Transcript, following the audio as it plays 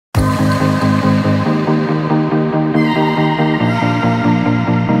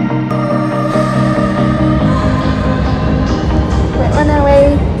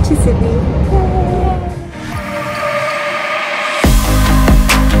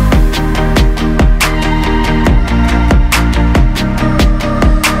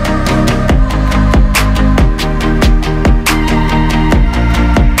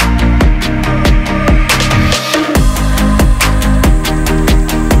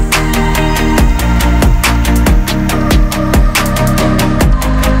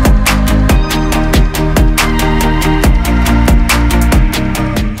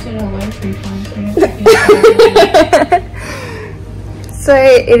So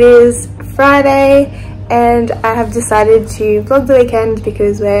it is Friday and I have decided to vlog the weekend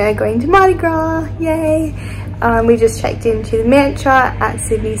because we're going to Mardi Gras, yay! We just checked into the Mantra at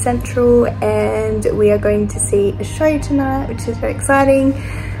Sydney Central and we are going to see a show tonight, which is very exciting.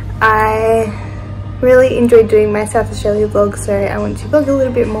 I really enjoyed doing my South Australia vlog, so I want to vlog a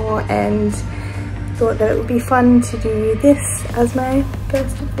little bit more and thought that it would be fun to do this as my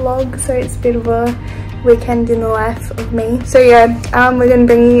first vlog, so it's a bit of a weekend in the life of me. So yeah, we're going to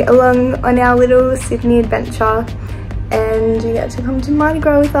bring you along on our little Sydney adventure and you get to come to Mardi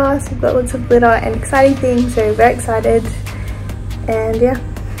Gras with us. We've got lots of glitter and exciting things, so we're very excited. And yeah,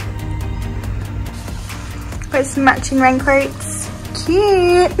 got some matching raincoats,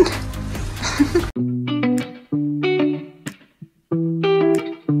 cute.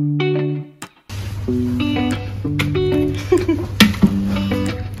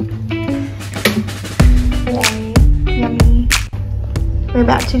 Yummy. We're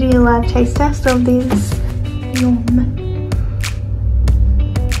about to do a live taste test of these. Yum.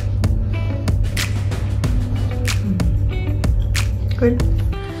 Good.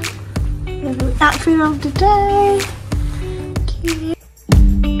 The outfit of the day. Cute.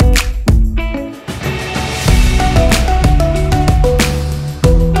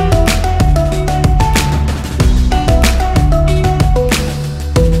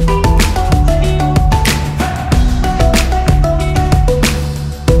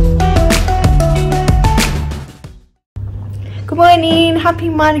 Good morning, happy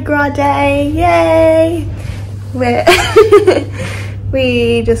Mardi Gras day, yay!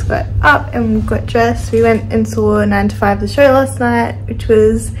 We just got up and got dressed. We went and saw 9 to 5 the show last night, which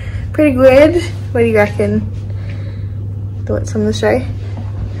was pretty good. What do you reckon? Thoughts on the show?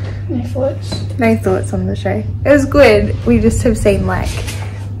 No thoughts. No thoughts on the show. It was good. We just have seen like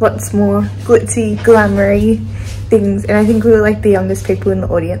lots more glitzy, glamoury things, and I think we were like the youngest people in the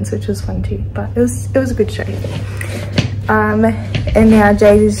audience, which was fun too. But it was a good show. And now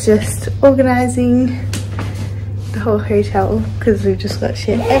Jade is just organising the whole hotel because we've just got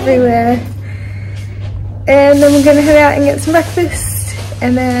shit everywhere. And then we're gonna head out and get some breakfast,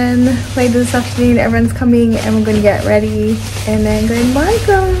 and then later this afternoon everyone's coming and we're gonna get ready and then go to Mardi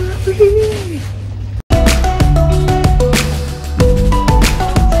Gras. Woohoo!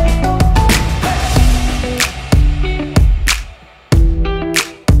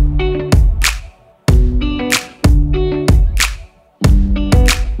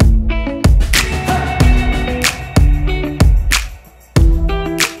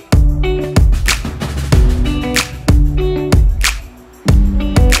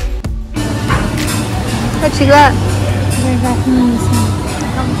 What you got?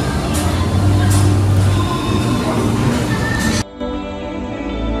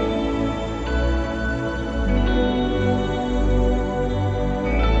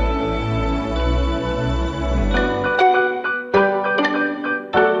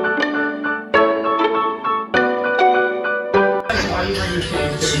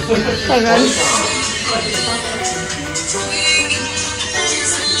 Hey guys.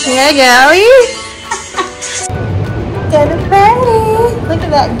 Yeah, Gally. Gonna party. Look at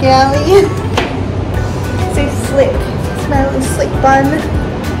that Gally. So slick. Smell of slick bun.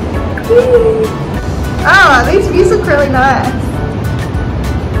 Ah, these views look really nice.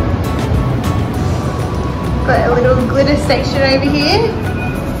 Got a little glitter section over here.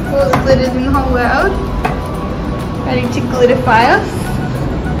 All the glitters in the whole world. Ready to glitterify us.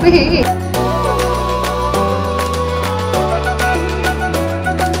 Woohoo!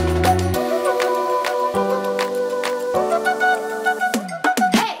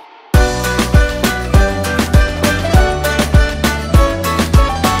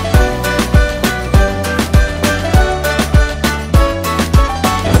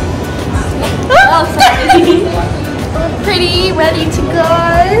 Pretty, ready to go.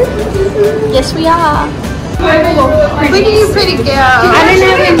 Yes, we are. Look at you, pretty girl.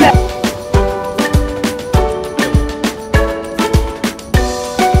 I don't know.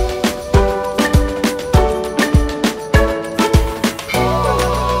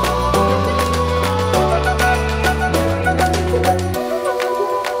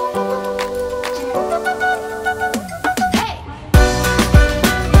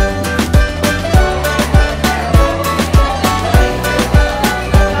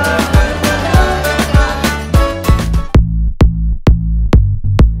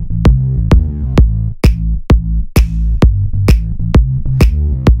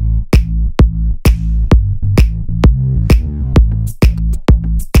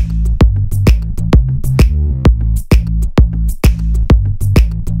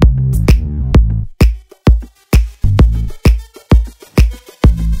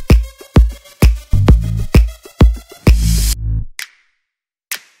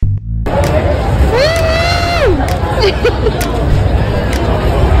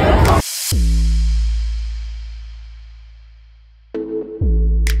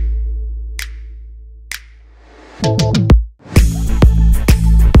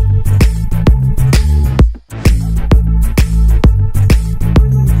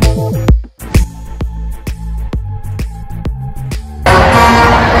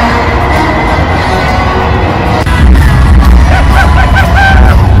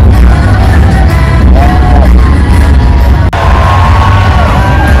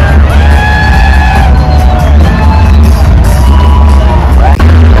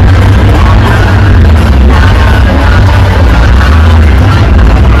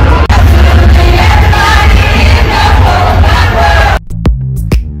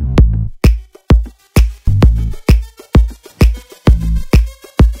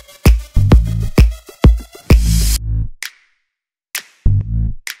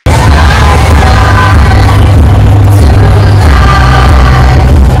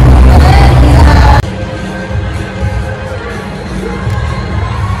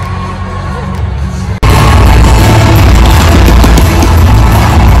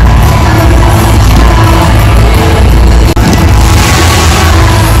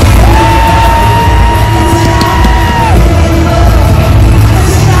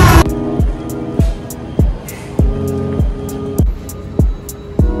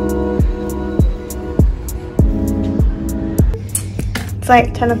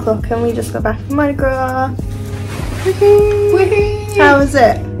 like 10 o'clock and we just got back from Mardi Gras. Woohoo! Woohoo! How was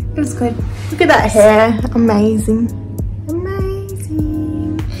it? It was good. Look at that hair. Amazing.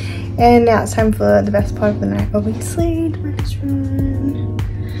 Amazing. And now it's time for the best part of the night, obviously, the restaurant.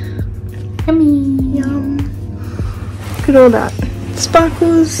 Yummy. Yum. Look at all that.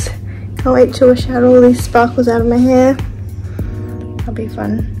 Sparkles. Can't wait to wash out all these sparkles out of my hair. That'll be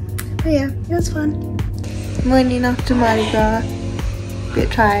fun. But yeah, it was fun. Morning after Mardi Gras. Bit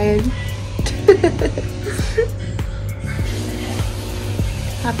tired.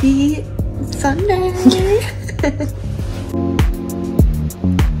 Happy Sunday.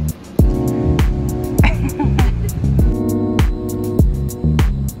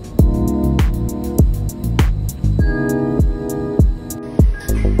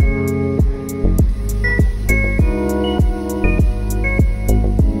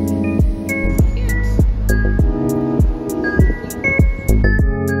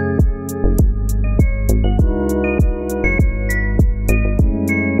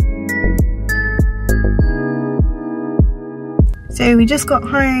 So we just got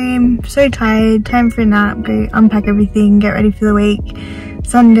home, so tired, time for a nap, go unpack everything, get ready for the week.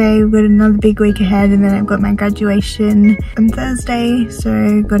 Sunday, we've got another big week ahead, and then I've got my graduation on Thursday,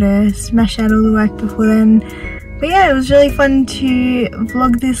 so gotta smash out all the work before then. But yeah, it was really fun to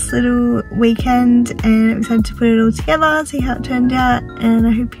vlog this little weekend, and I'm excited to put it all together, see how it turned out, and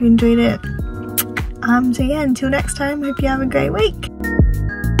I hope you enjoyed it. So yeah, until next time, hope you have a great week.